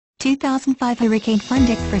2005 Hurricane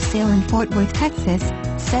Fundeck for sale in Fort Worth, Texas,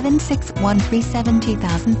 76137.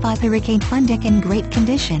 2005 Hurricane Fundeck in great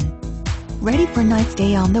condition. Ready for night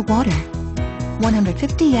stay on the water.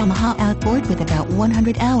 150 Yamaha outboard with about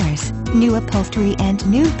 100 hours, new upholstery and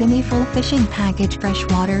new Bimi full fishing package,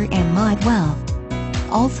 freshwater and live well.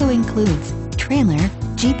 Also includes trailer,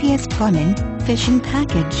 GPS, Garmin, fishing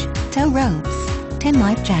package, tow ropes, 10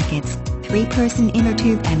 life jackets, 3-person inner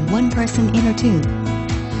tube and 1-person inner tube.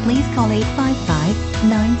 Please call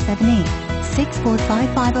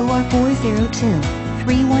 855-978-6455 or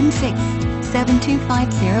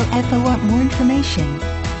 402-316-7250 for more information.